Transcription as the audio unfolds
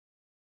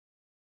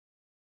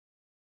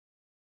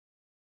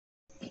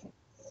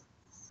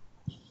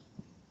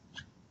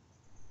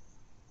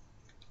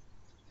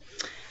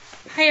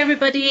Hi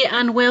everybody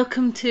and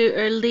welcome to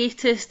our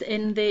latest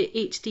in the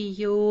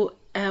HDYO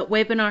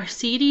webinar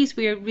series.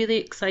 We are really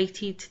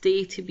excited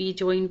today to be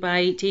joined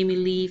by Jamie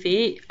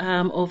Levey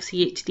of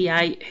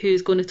CHDI,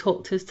 who's going to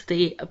talk to us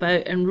today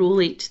about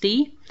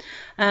Enroll-HD.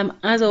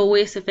 As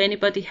always, if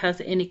anybody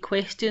has any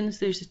questions,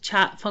 there's a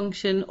chat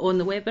function on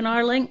the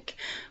webinar link,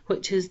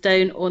 which is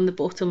down on the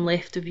bottom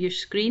left of your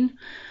screen.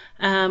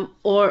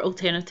 Or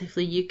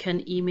alternatively, you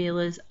can email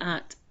us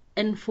at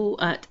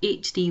info@hdyo.org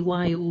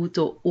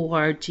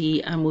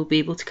and we'll be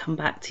able to come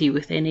back to you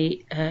with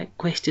any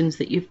questions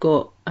that you've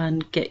got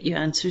and get you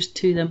answers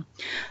to them.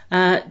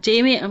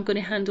 Jamie, I'm going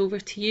to hand over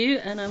to you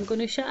and I'm going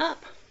to shut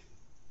up.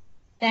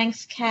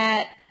 Thanks,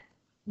 Kat.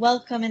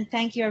 Welcome and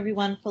thank you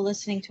everyone for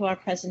listening to our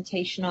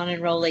presentation on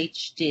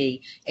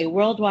Enroll-HD, a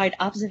worldwide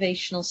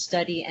observational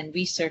study and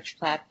research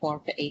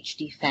platform for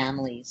HD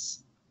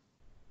families.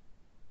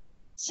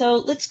 So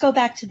let's go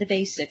back to the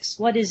basics.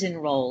 What is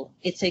Enroll?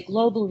 It's a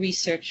global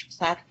research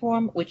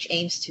platform which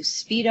aims to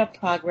speed up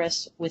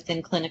progress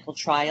within clinical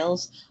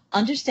trials,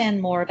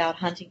 understand more about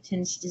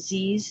Huntington's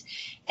disease,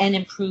 and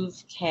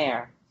improve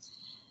care.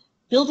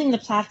 Building the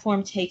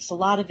platform takes a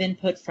lot of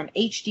input from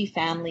HD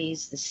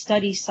families, the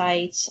study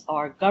sites,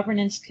 our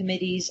governance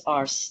committees,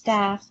 our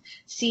staff,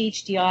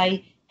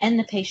 CHDI, and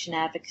the patient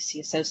advocacy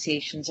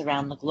associations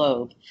around the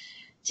globe.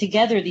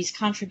 Together, these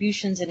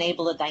contributions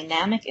enable a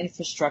dynamic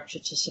infrastructure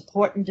to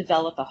support and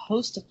develop a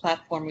host of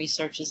platform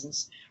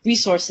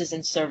resources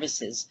and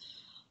services.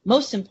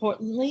 Most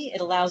importantly, it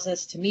allows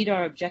us to meet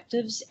our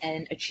objectives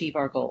and achieve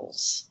our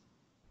goals.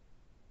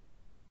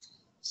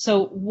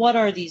 So what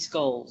are these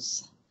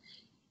goals?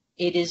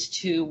 It is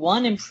to,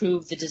 one,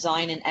 improve the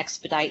design and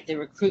expedite the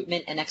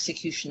recruitment and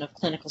execution of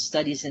clinical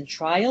studies and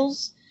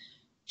trials.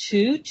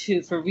 Two,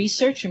 for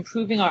research,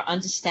 improving our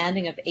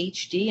understanding of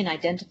HD and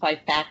identify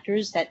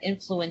factors that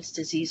influence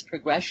disease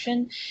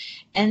progression.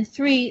 And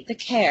three, the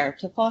care,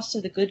 to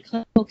foster the good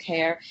clinical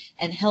care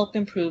and help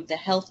improve the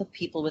health of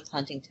people with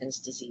Huntington's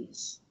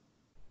disease.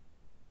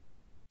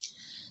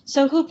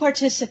 So who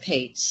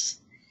participates?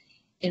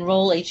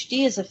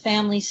 Enroll-HD is a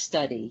family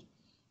study.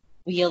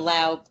 We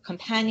allow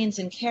companions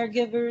and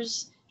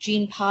caregivers,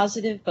 gene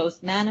positive,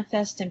 both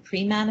manifest and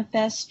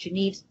pre-manifest,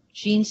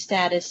 gene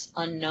status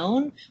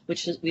unknown,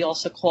 which we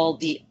also call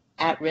the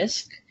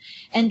at-risk,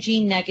 and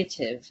gene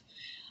negative.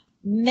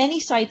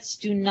 Many sites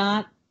do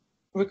not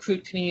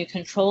recruit community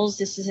controls.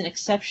 This is an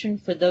exception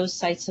for those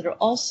sites that are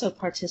also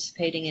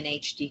participating in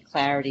HD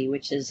Clarity,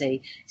 which is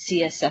a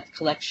CSF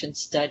collection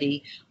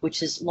study,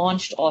 which is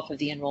launched off of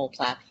the Enroll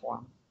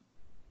platform.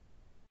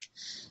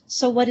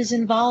 So what is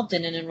involved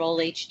in an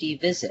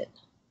Enroll-HD visit?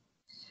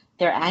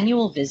 Their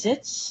annual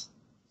visits.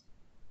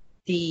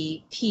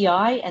 The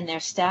PI and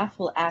their staff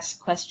will ask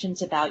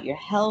questions about your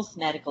health,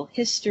 medical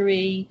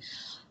history,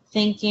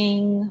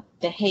 thinking,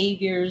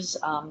 behaviors,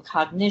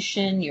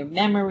 cognition, your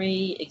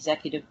memory,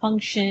 executive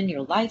function,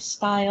 your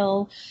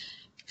lifestyle,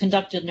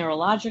 conduct a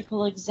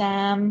neurological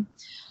exam.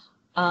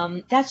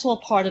 That's all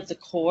part of the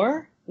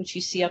core, which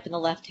you see up in the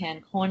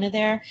left-hand corner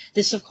there.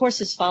 This, of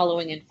course, is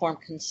following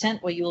informed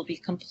consent, where you will be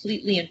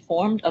completely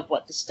informed of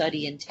what the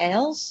study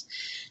entails.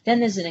 Then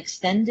there's an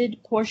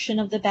extended portion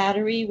of the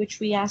battery, which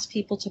we ask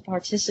people to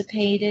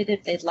participate in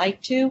if they'd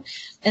like to.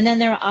 And then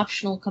there are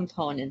optional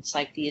components,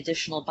 like the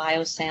additional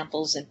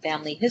biosamples and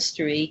family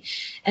history,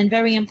 and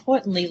very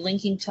importantly,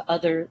 linking to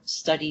other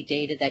study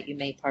data that you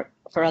may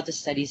for other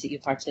studies that you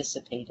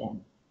participate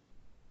in.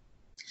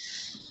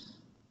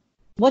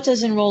 What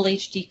does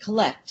Enroll-HD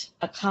collect?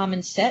 A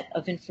common set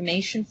of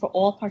information for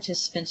all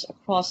participants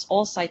across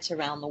all sites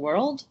around the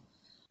world,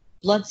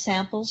 blood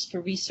samples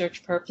for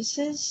research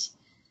purposes,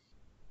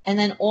 and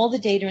then all the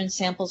data and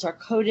samples are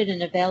coded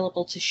and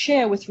available to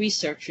share with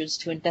researchers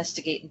to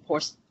investigate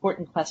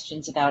important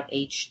questions about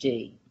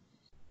HD.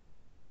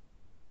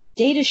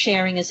 Data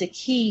sharing is a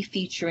key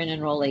feature in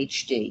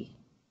Enroll-HD.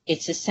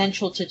 It's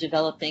essential to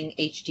developing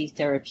HD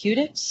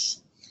therapeutics.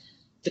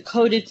 The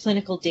coded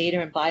clinical data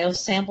and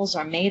biosamples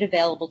are made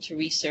available to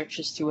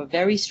researchers through a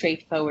very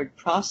straightforward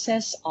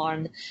process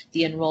on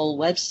the Enroll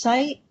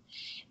website,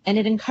 and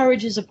it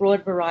encourages a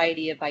broad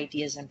variety of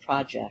ideas and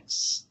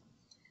projects.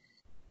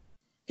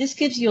 This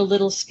gives you a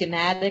little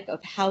schematic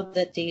of how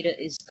that data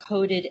is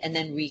coded and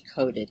then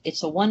recoded.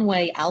 It's a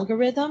one-way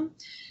algorithm.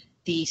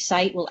 The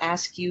site will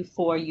ask you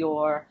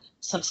for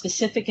some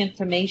specific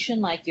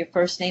information like your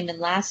first name and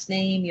last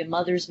name, your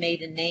mother's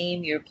maiden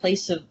name, your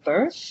place of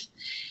birth.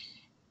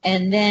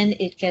 And then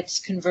it gets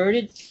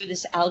converted through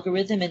this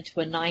algorithm into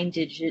a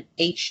 9-digit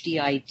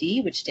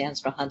HDID, which stands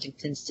for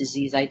Huntington's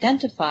Disease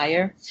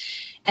Identifier.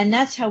 And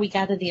that's how we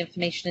gather the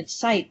information at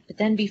site. But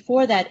then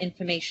before that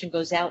information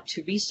goes out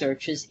to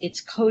researchers, it's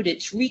coded,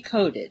 it's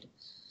recoded.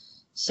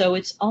 So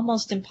it's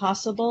almost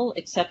impossible,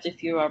 except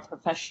if you're a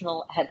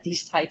professional at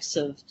these types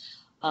of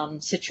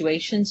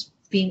situations,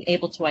 being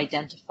able to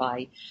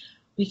identify.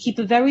 We keep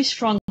a very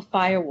strong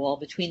firewall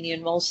between the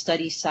Enroll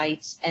study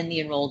sites and the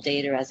Enroll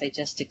data, as I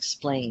just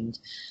explained.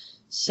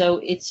 So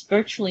it's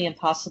virtually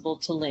impossible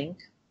to link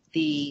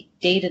the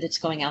data that's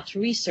going out to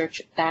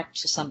research back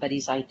to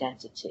somebody's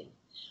identity.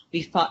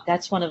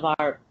 That's one of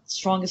our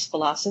strongest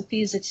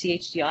philosophies at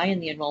CHDI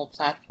and the Enroll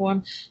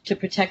platform, to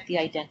protect the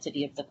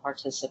identity of the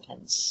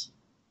participants.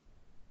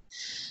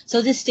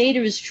 So this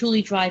data is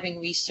truly driving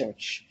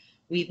research.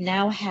 We've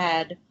now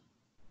had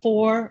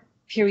 4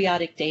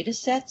 periodic data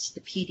sets.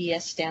 The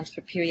PDS stands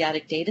for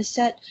periodic data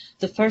set.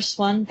 The first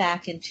one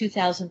back in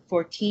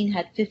 2014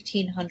 had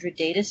 1,500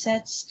 data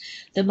sets.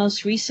 The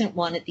most recent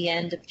one at the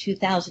end of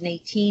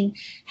 2018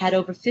 had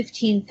over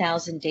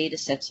 15,000 data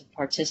sets of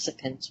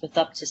participants with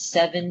up to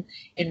 7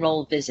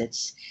 enrolled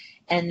visits.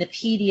 And the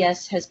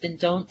PDS has been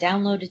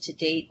downloaded to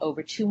date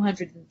over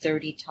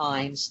 230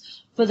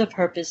 times for the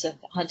purpose of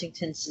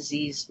Huntington's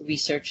disease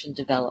research and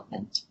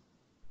development.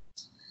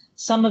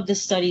 Some of the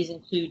studies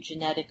include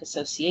genetic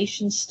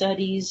association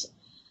studies,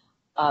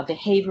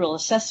 behavioral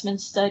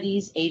assessment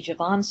studies, age of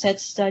onset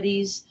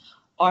studies.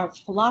 Our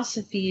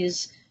philosophy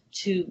is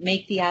to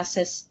make the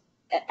access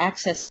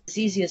as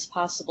easy as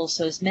possible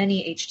so as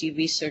many HD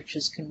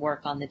researchers can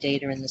work on the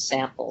data and the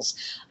samples,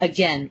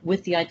 again,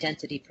 with the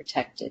identity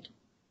protected.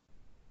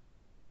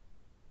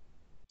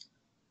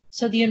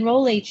 So the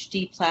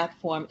Enroll-HD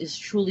platform is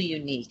truly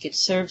unique. It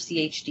serves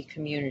the HD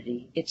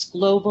community. It's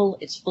global,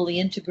 it's fully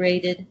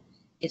integrated,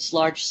 it's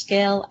large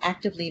scale,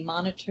 actively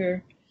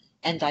monitored,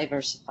 and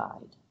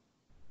diversified.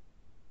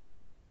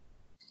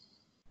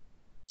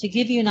 To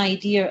give you an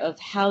idea of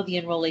how the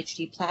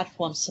Enroll-HD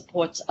platform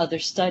supports other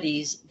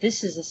studies,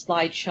 this is a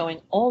slide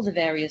showing all the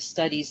various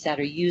studies that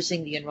are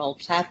using the Enroll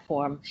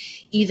platform,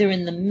 either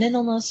in the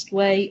minimalist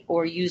way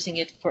or using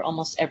it for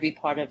almost every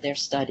part of their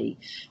study.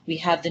 We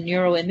have the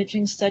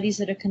neuroimaging studies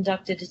that are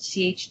conducted at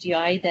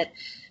CHDI that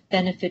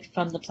benefit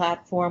from the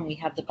platform. We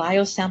have the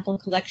biosample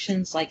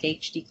collections like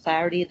HD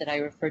Clarity that I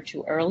referred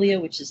to earlier,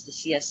 which is the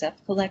CSF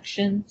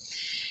collection.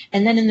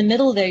 And then in the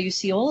middle there, you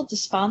see all of the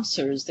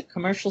sponsors, the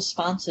commercial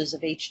sponsors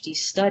of HD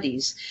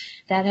studies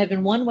that have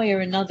in one way or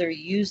another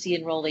used the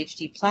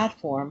Enroll-HD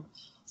platform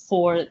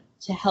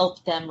to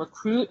help them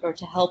recruit or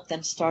to help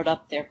them start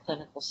up their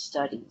clinical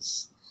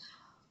studies.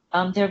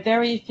 There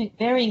are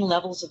varying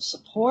levels of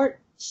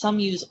support. Some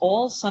use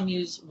all, some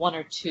use 1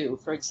 or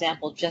 2. For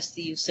example, just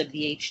the use of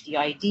the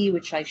HDYO,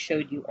 which I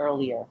showed you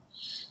earlier.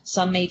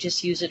 Some may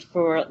just use it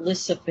for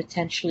lists of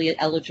potentially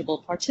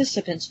eligible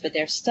participants for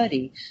their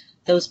study,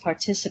 those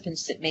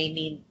participants that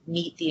may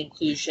meet the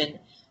inclusion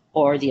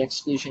or the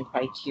exclusion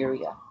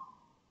criteria.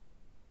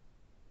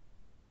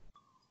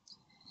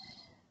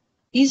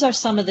 These are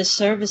some of the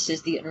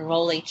services the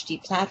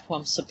Enroll-HD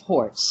platform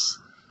supports: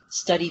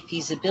 study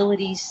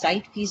feasibility,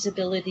 site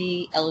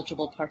feasibility,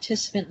 eligible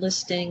participant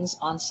listings,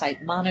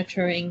 on-site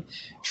monitoring,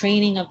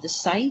 training of the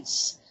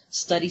sites,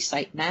 study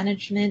site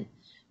management,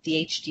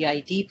 the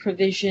HDID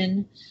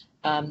provision,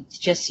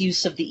 just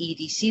use of the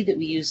EDC that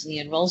we use in the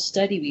Enroll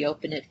study. We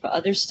open it for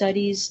other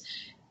studies.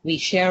 We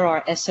share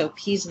our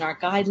SOPs and our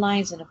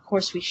guidelines, and of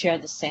course we share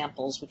the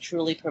samples, which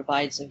really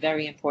provides a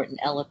very important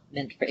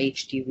element for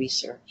HD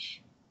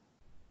research.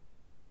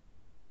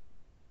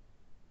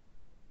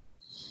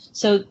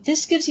 So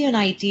this gives you an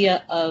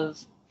idea of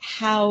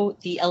how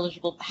the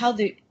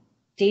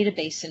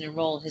database in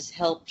Enroll has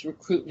helped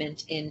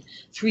recruitment in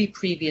 3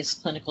 previous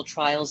clinical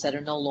trials that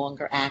are no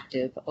longer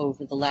active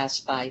over the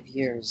last 5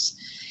 years.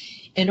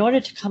 In order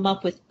to come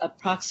up with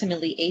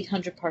approximately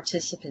 800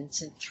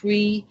 participants in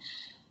 3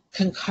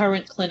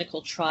 concurrent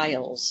clinical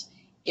trials,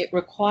 it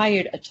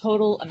required a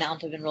total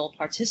amount of enrolled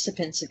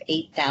participants of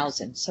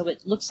 8,000. So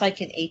it looks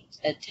like a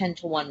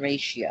 10-to-1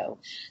 ratio.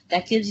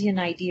 That gives you an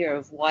idea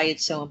of why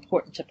it's so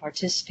important to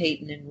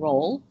participate and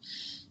enroll,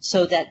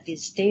 so that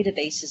this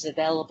database is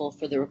available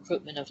for the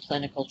recruitment of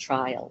clinical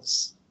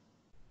trials.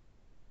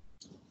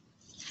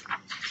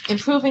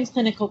 Improving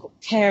clinical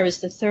care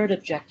is the 3rd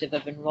objective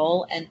of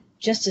Enroll, and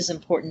just as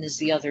important as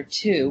the other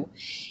 2.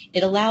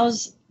 It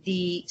allows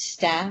the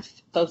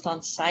staff, both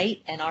on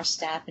site and our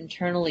staff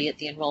internally at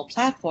the Enroll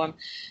platform,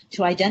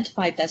 to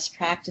identify best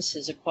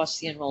practices across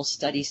the Enroll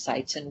study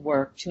sites and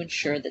work to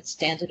ensure that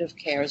standard of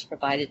care is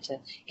provided to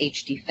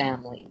HD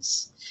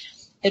families.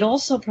 It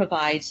also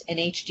provides an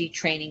HD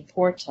training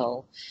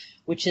portal,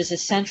 which is a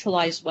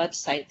centralized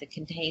website that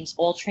contains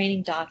all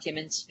training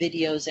documents,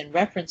 videos, and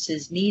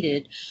references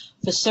needed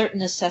for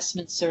certain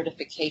assessment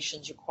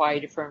certifications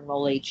required for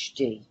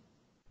Enroll-HD.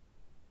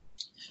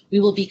 We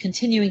will be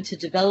continuing to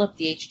develop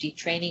the HD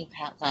training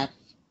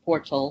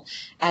portal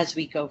as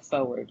we go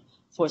forward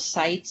for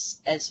sites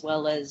as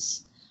well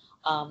as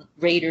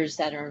raters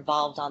that are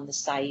involved on the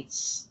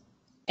sites,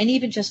 and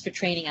even just for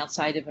training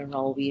outside of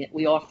Enroll.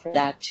 We offer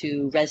that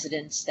to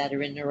residents that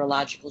are in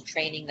neurological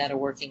training that are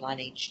working on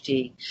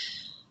HD.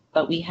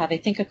 But we have, I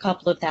think, a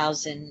couple of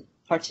thousand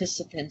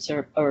participants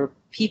or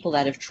people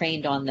that have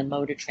trained on the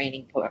motor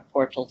training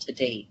portal to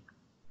date.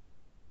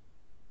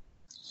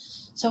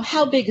 So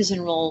how big has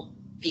Enroll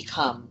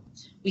become?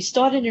 We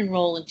started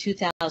Enroll in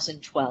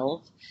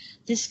 2012.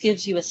 This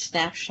gives you a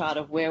snapshot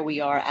of where we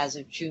are as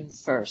of June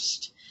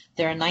 1st.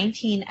 There are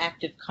 19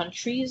 active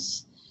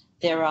countries.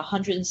 There are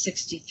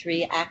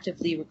 163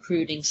 actively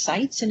recruiting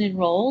sites in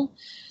Enroll.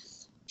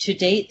 To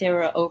date,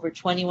 there are over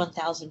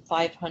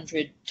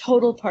 21,500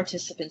 total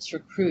participants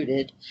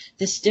recruited.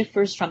 This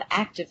differs from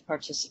active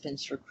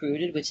participants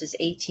recruited, which is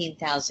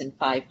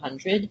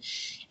 18,500.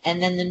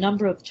 And then the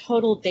number of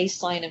total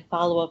baseline and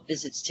follow-up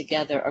visits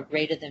together are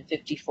greater than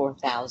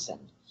 54,000.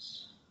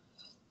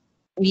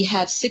 We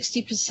have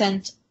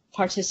 60%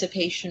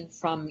 participation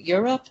from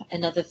Europe,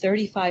 another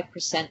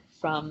 35%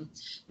 from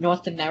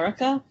North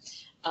America,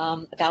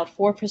 about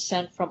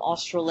 4% from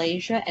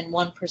Australasia, and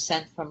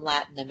 1% from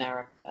Latin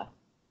America.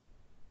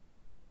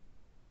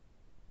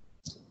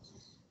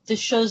 This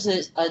shows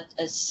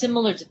a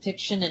similar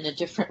depiction in a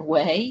different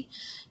way.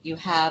 You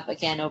have,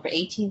 again, over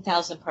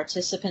 18,000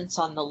 participants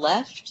on the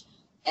left,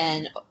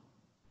 and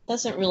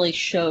doesn't really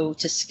show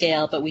to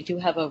scale, but we do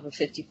have over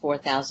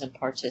 54,000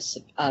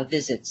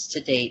 visits to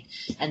date,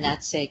 and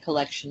that's a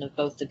collection of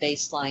both the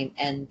baseline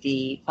and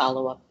the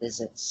follow-up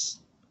visits.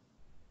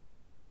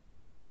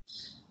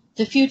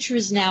 The future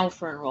is now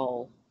for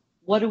Enroll.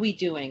 What are we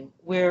doing?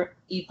 We're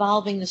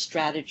evolving the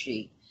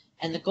strategy,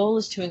 and the goal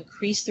is to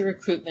increase the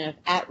recruitment of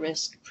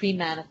at-risk,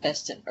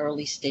 pre-manifest, and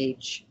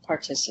early-stage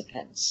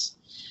participants.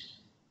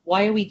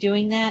 Why are we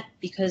doing that?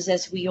 Because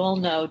as we all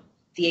know,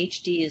 the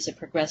HD is a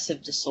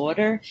progressive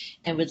disorder,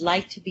 and would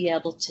like to be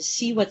able to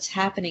see what's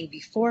happening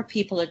before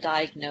people are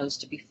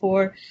diagnosed, or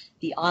before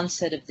the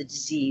onset of the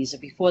disease, or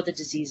before the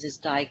disease is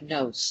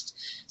diagnosed.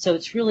 So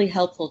it's really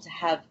helpful to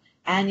have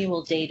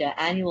annual data,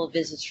 annual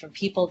visits from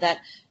people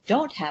that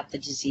don't have the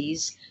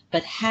disease,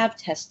 but have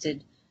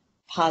tested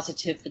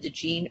positive for the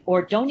gene,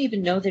 or don't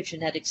even know their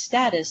genetic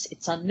status.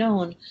 It's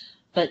unknown,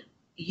 but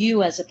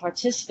you as a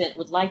participant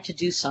would like to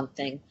do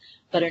something,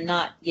 but are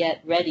not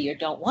yet ready or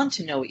don't want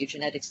to know what your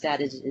genetic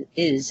status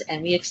is,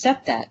 and we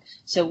accept that.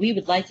 So we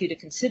would like you to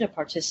consider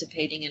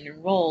participating and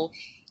Enroll,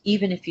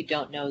 even if you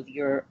don't know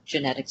your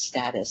genetic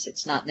status.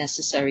 It's not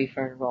necessary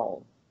for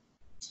Enroll.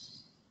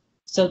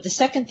 So the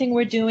second thing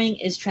we're doing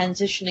is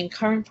transitioning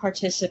current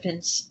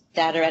participants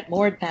that are at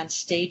more advanced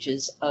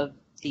stages of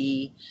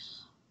the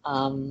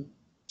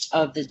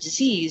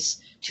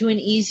disease to an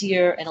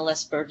easier and a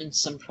less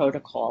burdensome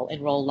protocol,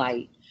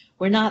 Enroll-Light.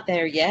 We're not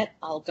there yet.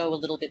 I'll go a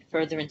little bit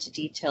further into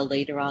detail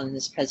later on in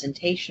this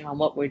presentation on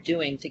what we're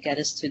doing to get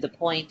us to the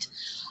point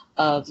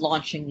of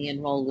launching the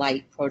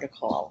Enroll-Light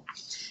protocol.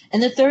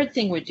 And the third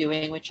thing we're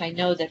doing, which I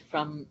know that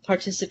from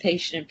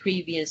participation in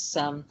previous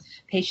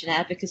patient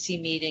advocacy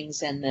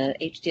meetings and the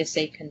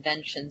HDSA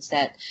conventions,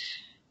 that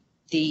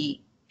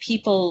the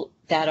people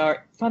that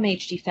are from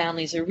HD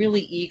families are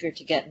really eager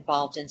to get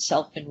involved in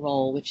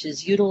self-enroll, which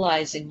is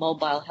utilizing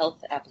mobile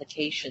health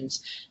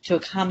applications to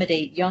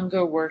accommodate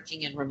younger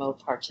working and remote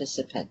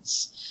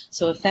participants.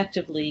 So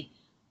effectively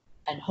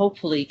and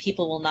hopefully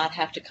people will not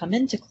have to come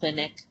into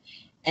clinic,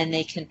 and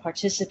they can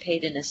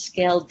participate in a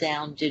scaled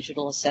down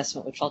digital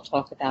assessment, which I'll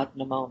talk about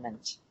in a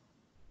moment.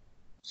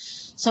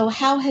 So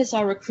how has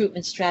our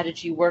recruitment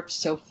strategy worked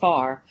so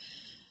far?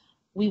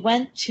 We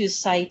went to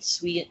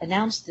sites, we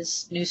announced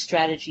this new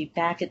strategy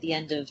back at the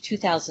end of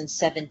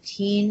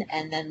 2017,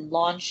 and then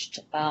launched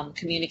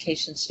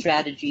communication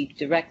strategy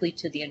directly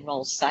to the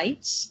Enroll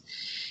sites,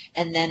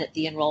 and then at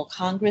the Enroll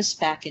Congress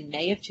back in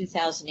May of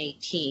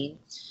 2018.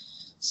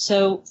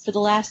 So for the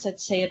last, I'd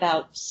say,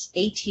 about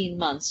 18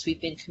 months, we've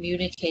been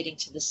communicating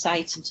to the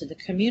sites and to the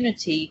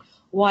community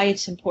why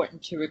it's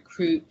important to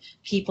recruit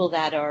people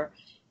that are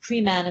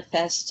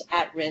pre-manifest,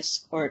 at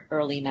risk, or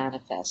early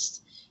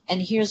manifest.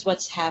 And here's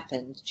what's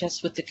happened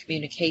just with the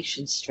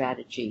communication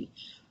strategy.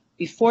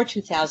 Before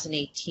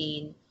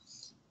 2018,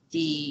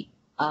 if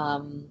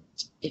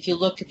you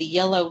look at the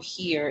yellow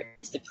here,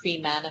 it's the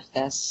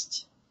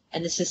pre-manifest,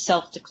 and this is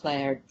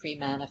self-declared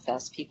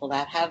pre-manifest, people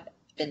that have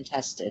been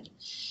tested,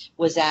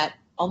 was at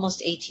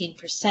almost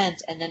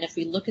 18%. And then if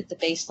we look at the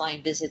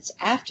baseline visits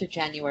after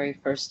January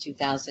 1st,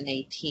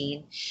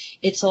 2018,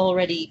 it's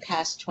already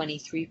past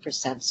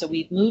 23%. So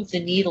we've moved the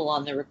needle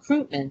on the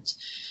recruitment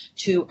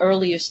to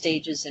earlier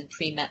stages and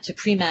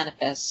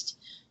pre-manifest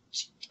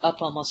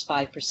up almost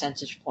 5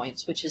 percentage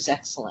points, which is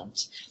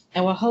excellent.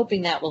 And we're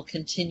hoping that will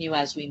continue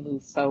as we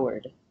move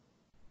forward.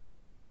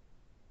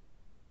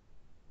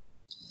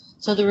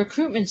 So the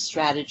recruitment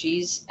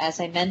strategies, as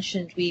I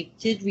mentioned, we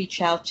did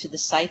reach out to the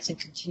sites and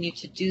continue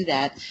to do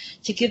that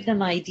to give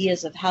them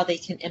ideas of how they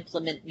can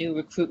implement new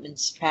recruitment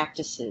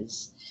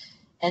practices.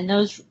 And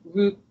those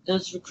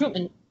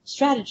recruitment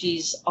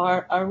strategies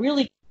are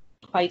really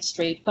quite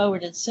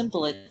straightforward and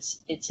simple.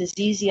 It's as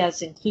easy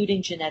as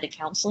including genetic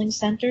counseling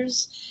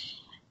centers,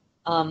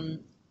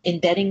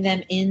 embedding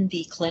them in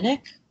the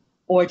clinic,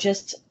 or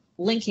just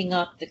linking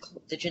up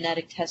the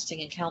genetic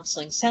testing and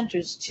counseling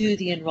centers to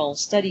the Enroll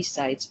study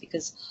sites,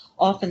 because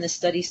often the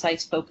study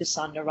sites focus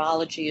on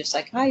neurology or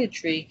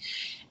psychiatry,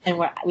 and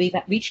we've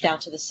reached out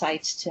to the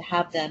sites to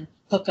have them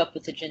hook up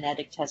with the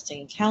genetic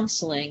testing and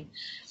counseling.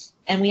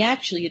 And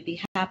you'd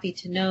be happy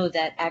to know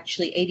that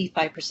actually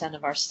 85%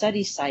 of our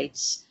study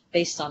sites,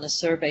 based on a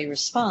survey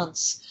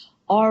response,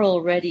 are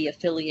already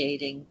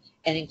affiliating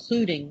and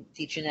including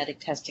the genetic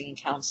testing and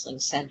counseling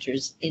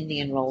centers in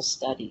the Enroll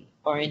study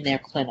or in their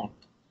clinic.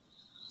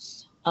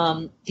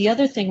 The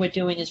other thing we're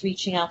doing is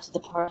reaching out to the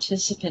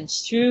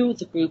participants through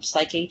the groups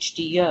like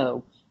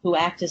HDYO, who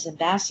act as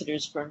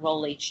ambassadors for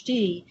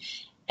Enroll-HD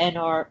and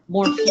are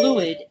more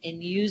fluid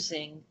in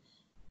using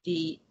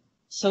the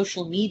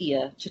social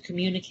media to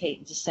communicate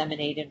and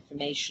disseminate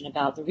information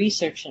about the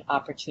research and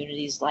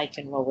opportunities like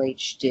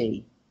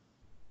Enroll-HD.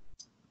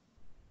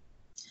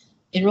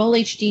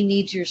 Enroll-HD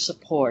needs your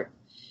support.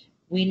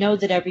 We know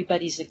that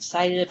everybody's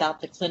excited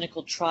about the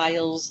clinical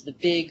trials,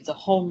 the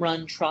home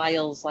run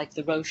trials like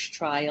the Roche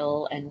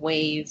trial and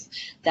WAVE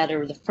that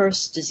are the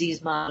first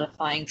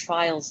disease-modifying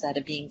trials that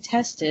are being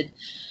tested,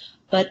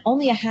 but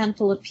only a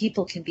handful of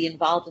people can be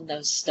involved in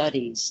those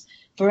studies.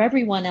 For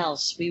everyone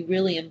else, we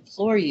really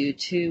implore you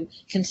to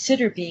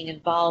consider being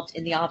involved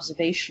in the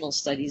observational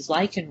studies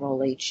like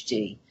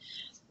Enroll-HD,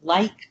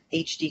 like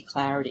HD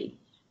Clarity.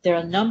 There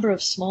are a number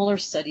of smaller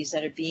studies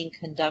that are being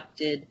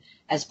conducted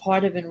as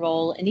part of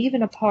Enroll, and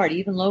even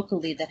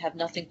locally, that have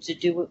nothing to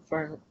do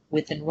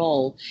with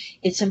Enroll.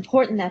 It's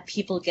important that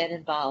people get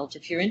involved.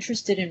 If you're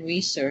interested in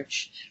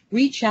research,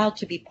 reach out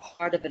to be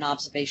part of an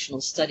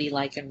observational study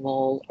like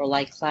Enroll or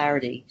like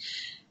Clarity,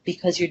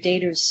 because your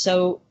data is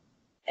so,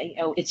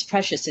 it's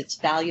precious, it's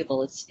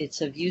valuable,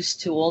 it's of use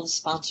to all the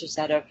sponsors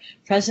that are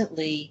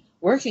presently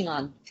working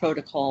on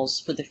protocols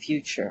for the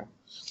future.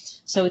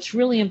 So it's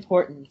really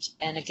important,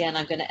 and again,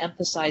 I'm going to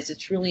emphasize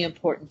it's really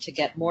important to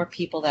get more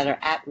people that are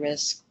at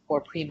risk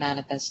or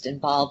pre-manifest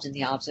involved in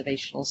the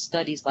observational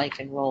studies like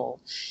Enroll,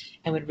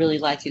 and would really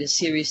like you to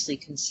seriously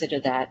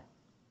consider that.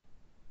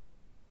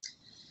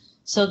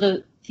 So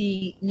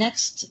the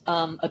next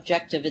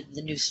objective of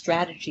the new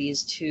strategy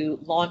is to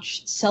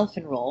launch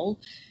self-enroll.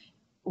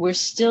 It's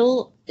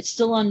still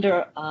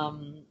under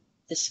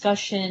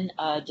discussion,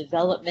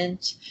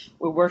 development.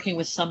 We're working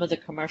with some of the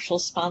commercial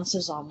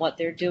sponsors on what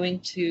they're doing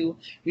to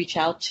reach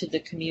out to the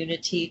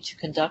community to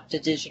conduct a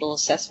digital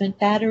assessment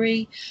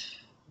battery.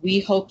 We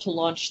hope to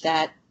launch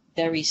that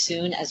very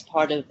soon as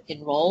part of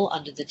Enroll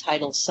under the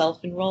title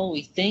Self-Enroll.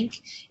 We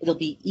think it'll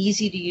be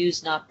easy to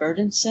use, not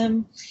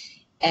burdensome,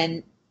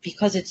 and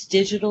because it's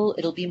digital,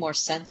 it'll be more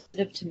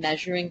sensitive to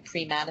measuring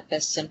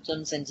pre-manifest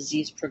symptoms and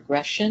disease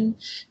progression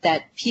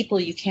that people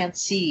you can't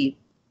see,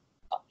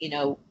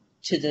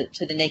 to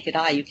the naked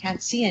eye. You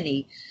can't see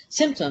any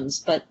symptoms,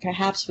 but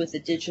perhaps with a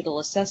digital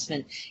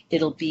assessment,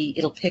 it'll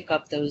pick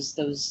up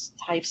those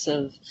types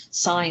of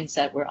signs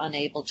that we're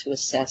unable to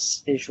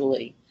assess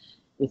visually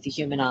with the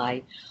human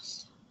eye.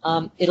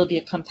 It'll be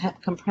a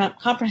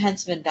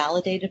comprehensive and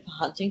validated for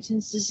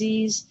Huntington's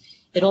disease.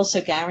 It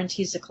also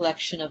guarantees the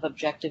collection of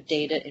objective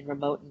data in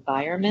remote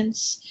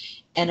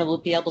environments, and it will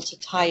be able to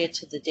tie it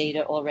to the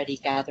data already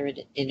gathered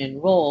in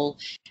Enroll.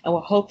 And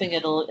we're hoping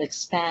it'll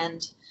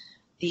expand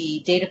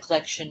the data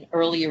collection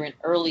earlier and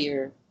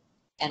earlier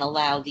and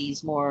allow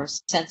these more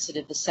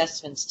sensitive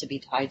assessments to be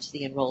tied to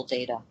the Enroll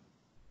data.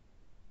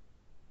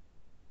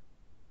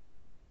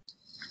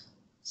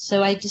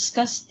 So I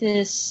discussed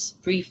this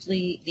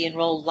briefly, the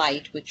Enroll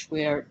Lite, which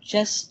we're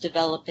just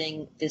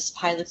developing this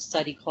pilot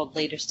study called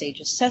Later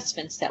Stage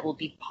Assessments that will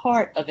be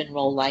part of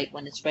Enroll Lite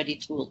when it's ready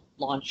to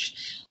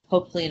launch,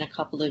 hopefully in a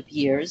couple of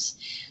years.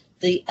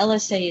 The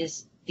LSA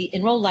is the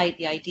Enroll Lite,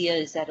 the idea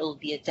is that it will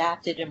be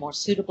adapted and more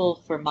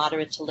suitable for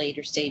moderate to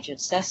later stage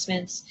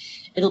assessments.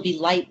 It'll be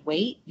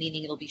lightweight,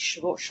 meaning it'll be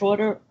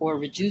shorter or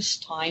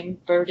reduced time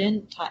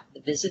burden.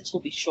 The visits will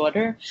be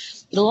shorter.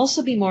 It'll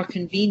also be more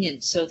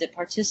convenient so that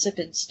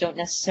participants don't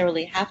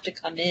necessarily have to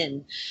come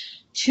in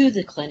to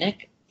the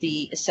clinic.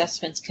 The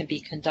assessments can be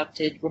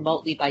conducted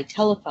remotely by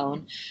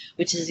telephone,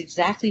 which is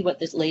exactly what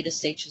this latest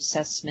stage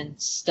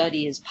assessment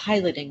study is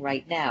piloting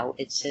right now.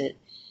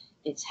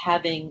 It's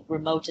having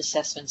remote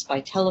assessments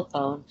by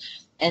telephone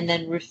and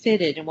then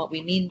refitted. And what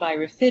we mean by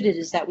refitted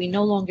is that we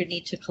no longer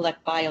need to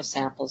collect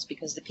biosamples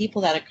because the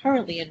people that are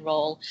currently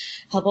enrolled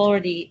have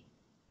already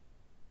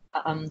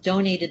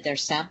donated their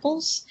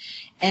samples,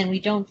 and we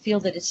don't feel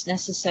that it's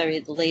necessary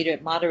at the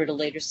moderate or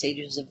later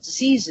stages of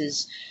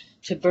diseases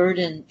to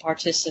burden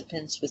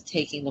participants with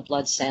taking the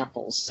blood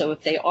samples. So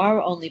if they are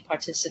only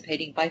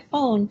participating by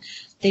phone,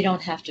 they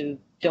don't have to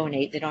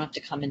donate, they don't have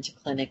to come into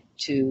clinic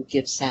to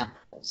give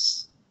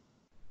samples.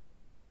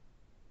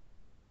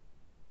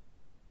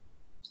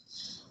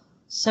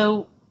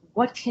 So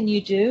what can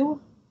you do?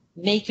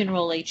 Make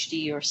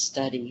Enroll-HD your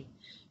study.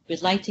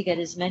 We'd like to get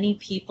as many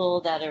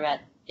people that are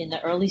in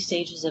the early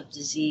stages of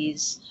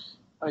disease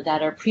or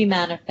that are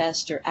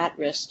pre-manifest or at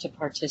risk to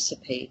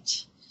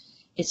participate.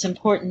 It's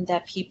important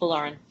that people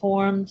are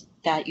informed,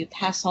 that you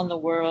pass on the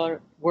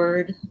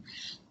word,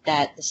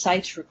 that the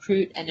sites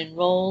recruit and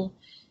enroll.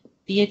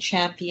 Be a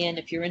champion.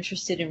 If you're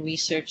interested in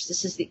research,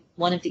 this is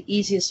one of the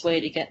easiest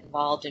way to get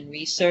involved in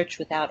research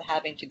without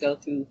having to go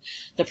through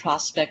the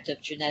prospect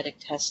of genetic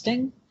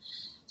testing.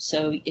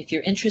 So if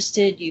you're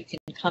interested, you can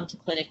come to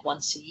clinic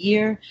once a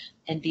year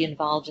and be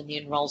involved in the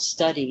Enroll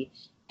study.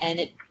 And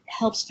it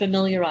helps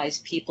familiarize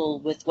people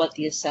with what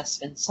the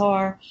assessments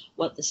are,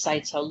 what the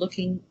sites are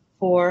looking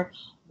for,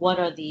 what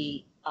are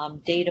the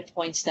data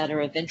points that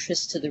are of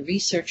interest to the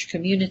research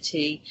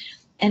community,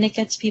 and it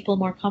gets people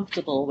more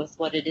comfortable with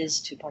what it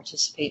is to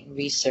participate in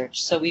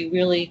research. So we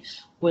really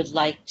would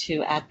like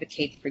to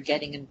advocate for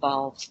getting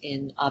involved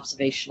in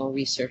observational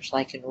research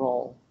like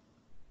Enroll.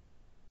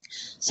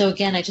 So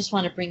again, I just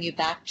want to bring you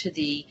back to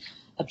the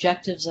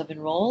objectives of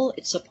Enroll.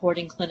 It's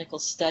supporting clinical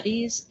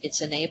studies, it's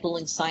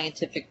enabling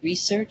scientific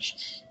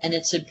research, and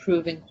it's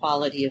improving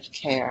quality of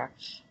care.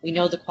 We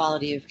know the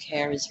quality of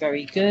care is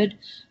very good,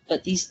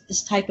 but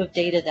this type of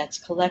data that's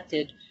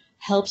collected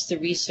helps the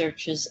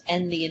researchers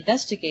and the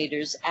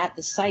investigators at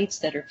the sites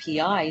that are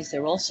PIs,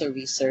 they're also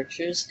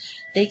researchers.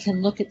 They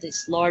can look at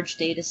this large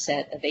data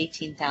set of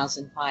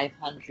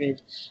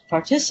 18,500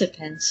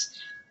 participants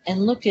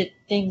and look at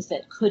things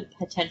that could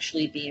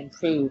potentially be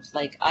improved.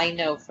 Like I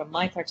know from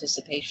my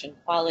participation,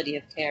 quality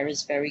of care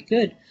is very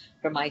good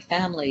for my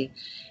family.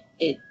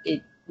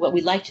 What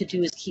we like to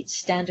do is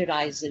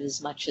standardize it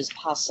as much as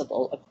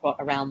possible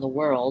around the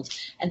world,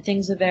 and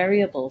things are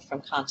variable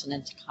from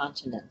continent to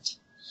continent.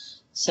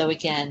 So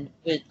again,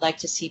 we'd like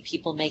to see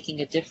people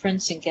making a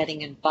difference and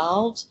getting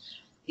involved.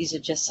 These are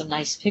just some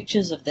nice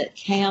pictures of the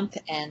camp,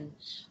 and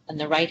on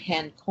the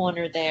right-hand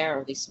corner there,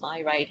 or at least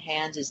my right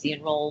hand, is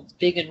the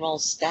big Enroll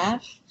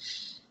staff.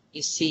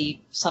 You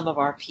see some of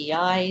our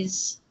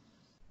PIs.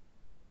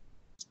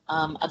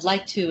 I'd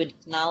like to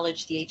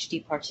acknowledge the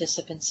HD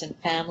participants and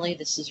family.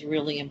 This is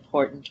really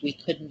important. We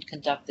couldn't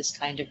conduct this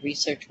kind of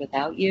research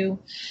without you.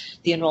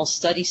 The Enroll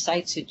study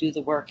sites who do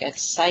the work at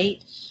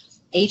site,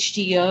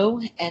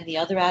 HDYO and the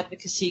other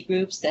advocacy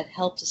groups that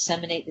help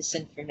disseminate this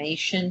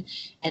information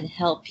and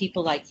help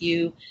people like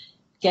you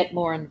get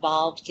more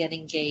involved, get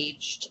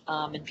engaged,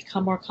 and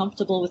become more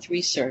comfortable with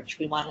research.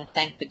 We want to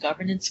thank the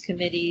governance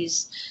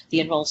committees,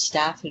 the Enroll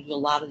staff who do a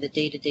lot of the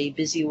day-to-day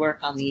busy work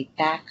on the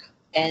back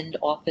end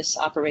office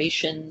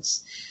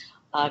operations,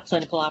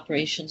 clinical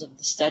operations of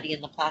the study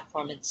and the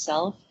platform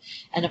itself,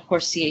 and of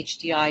course the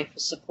HDI for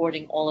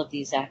supporting all of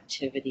these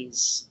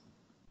activities.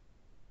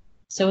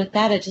 So with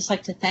that, I'd just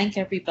like to thank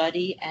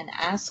everybody and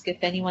ask if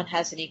anyone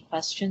has any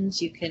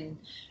questions. You can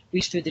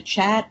reach through the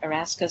chat or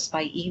ask us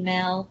by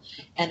email.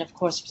 And of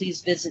course,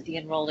 please visit the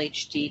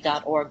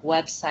Enroll-HD.org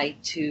website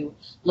to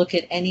look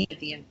at any of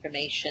the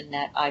information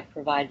that I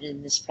provided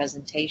in this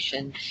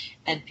presentation.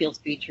 And feel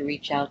free to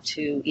reach out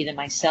to either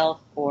myself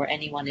or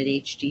anyone at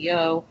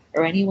HDYO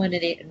or anyone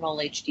at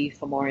Enroll-HD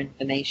for more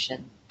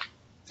information.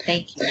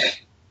 Thank you.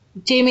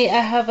 Jamie,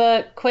 I have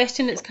a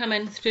question that's come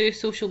in through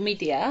social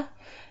media.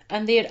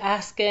 And they're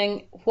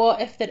asking,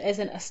 what if there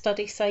isn't a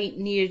study site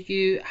near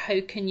you? How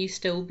can you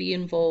still be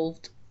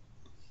involved?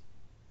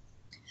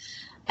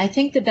 I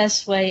think the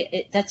best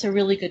way, that's a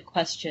really good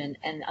question.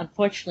 And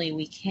unfortunately,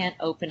 we can't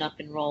open up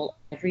Enroll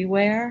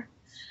everywhere.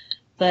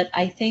 But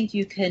I think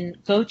you can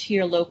go to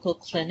your local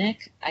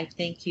clinic. I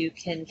think you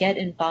can get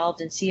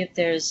involved and see if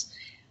there's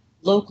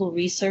local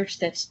research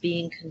that's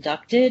being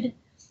conducted.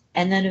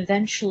 And then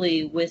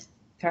eventually with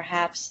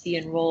perhaps the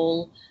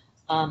Enroll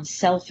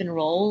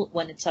self-enroll,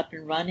 when it's up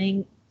and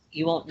running,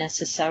 you won't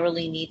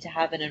necessarily need to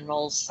have an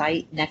Enroll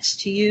site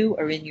next to you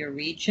or in your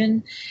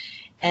region.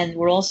 And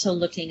we're also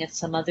looking at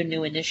some other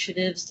new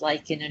initiatives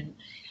like an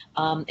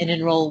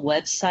Enroll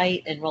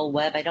website, Enroll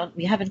Web.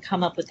 We haven't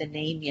come up with a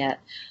name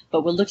yet,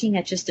 but we're looking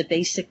at just a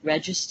basic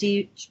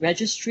registry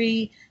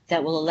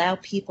that will allow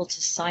people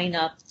to sign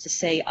up to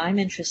say, I'm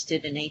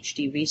interested in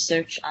HD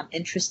research, I'm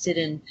interested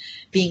in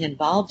being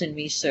involved in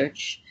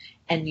research.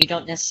 And you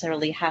don't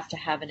necessarily have to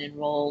have an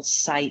Enroll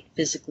site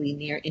physically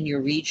in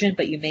your region,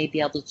 but you may be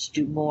able to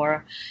do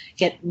more,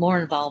 get more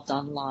involved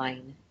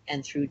online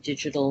and through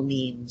digital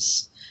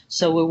means.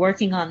 So we're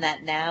working on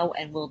that now,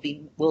 and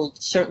we'll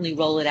certainly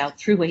roll it out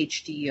through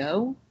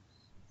HDYO.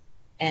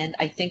 And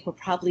I think we're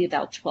probably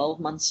about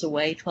 18 months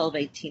away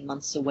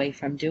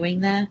from doing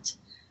that.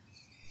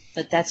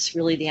 But that's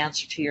really the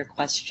answer to your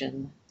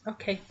question.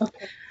 Okay.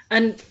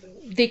 And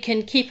they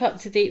can keep up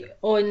to date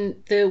on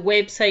the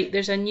website.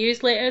 There's a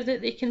newsletter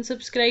that they can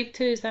subscribe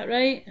to, is that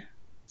right?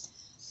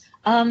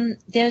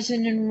 There's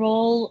an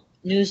Enroll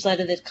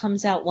newsletter that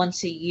comes out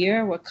once a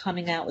year. We're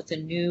coming out with a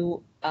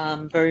new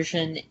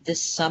version this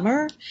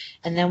summer,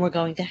 and then we're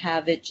going to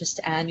have it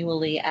just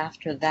annually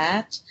after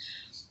that.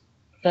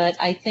 But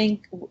I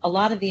think a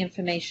lot of the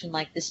information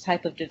like this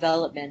type of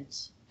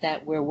development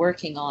that we're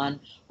working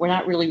on, we're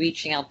not really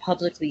reaching out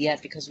publicly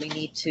yet because we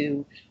need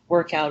to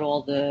work out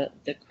all the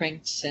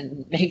kinks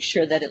and make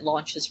sure that it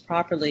launches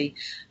properly.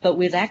 But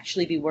we'd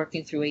actually be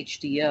working through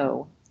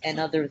HDYO and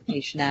other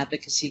patient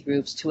advocacy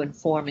groups to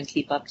inform and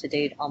keep up to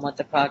date on what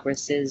the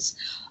progress is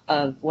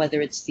of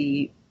whether it's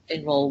the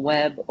Enroll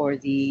Web or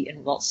the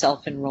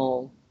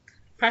self-enroll.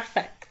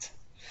 Perfect.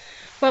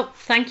 Well,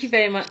 thank you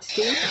very much,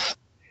 Steve.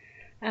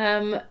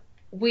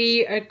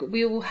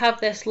 We will have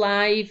this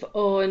live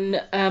on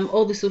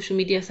all the social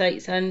media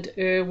sites and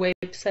our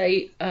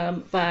website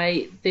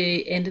by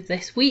the end of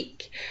this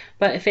week.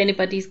 But if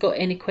anybody's got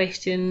any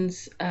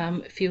questions,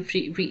 feel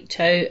free to reach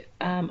out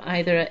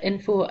either at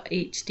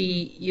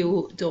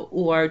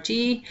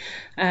info@hdyo.org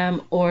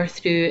or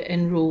through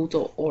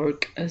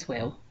enroll.org as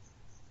well.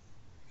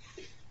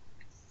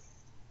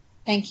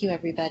 Thank you,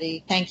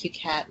 everybody. Thank you,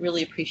 Kat.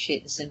 Really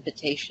appreciate this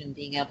invitation,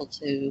 being able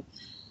to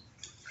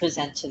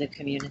present to the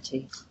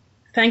community.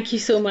 Thank you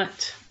so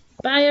much.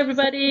 Bye,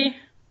 everybody.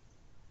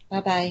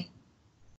 Bye-bye.